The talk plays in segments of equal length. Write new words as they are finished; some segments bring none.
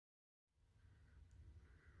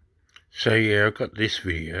So yeah, I've got this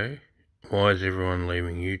video. Why is everyone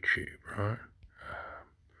leaving YouTube, right?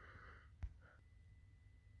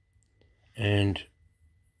 And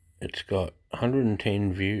it's got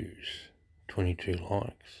 110 views, 22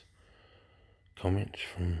 likes, comments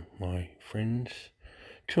from my friends,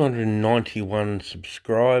 291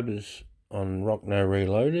 subscribers on Rock No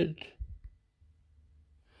Reloaded.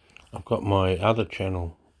 I've got my other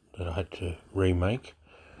channel that I had to remake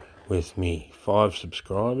with me 5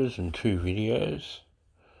 subscribers and 2 videos.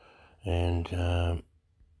 And I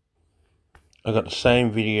got the same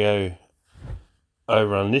video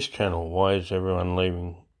over on this channel. Why is everyone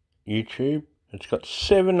leaving YouTube? It's got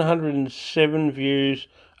 707 views,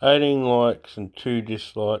 18 likes and 2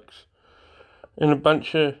 dislikes, and a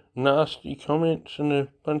bunch of nasty comments and a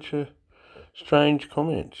bunch of strange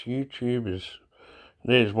comments. YouTubers.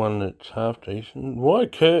 There's one that's half decent. Why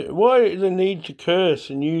the need to curse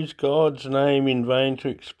and use God's name in vain to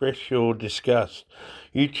express your disgust?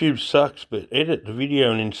 YouTube sucks, but edit the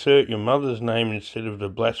video and insert your mother's name instead of the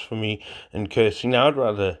blasphemy and cursing. No, I'd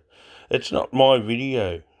rather... It's not my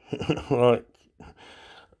video. Like,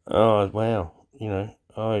 oh, wow. You know,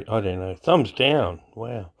 I don't know. Thumbs down.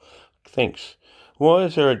 Wow. Thanks. Why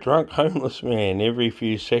is there a drunk homeless man every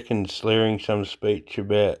few seconds slurring some speech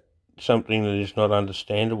about something that is not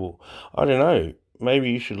understandable? I don't know. Maybe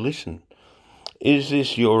you should listen. Is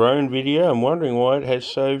this your own video? I'm wondering why it has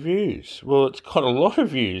so views. Well, it's got a lot of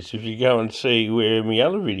views if you go and see where my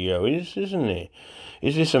other video is, isn't there?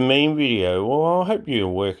 Is this a meme video? Well, I hope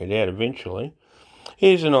you'll work it out eventually.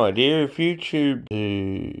 Here's an idea. If YouTube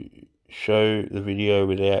to show the video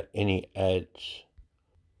without any ads.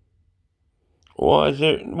 Why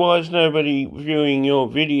is nobody viewing your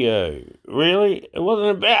video? Really? It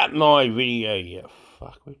wasn't about my video, you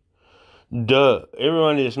fuckwit. Duh.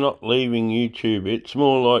 Everyone is not leaving YouTube. It's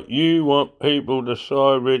more like you want people to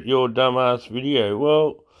side with your dumbass video.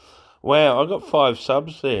 Well, wow, I got 5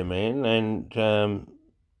 subs there, man, and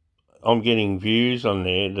I'm getting views on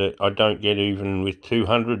there that I don't get even with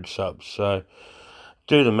 200 subs. So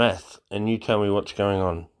do the math and you tell me what's going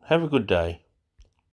on. Have a good day.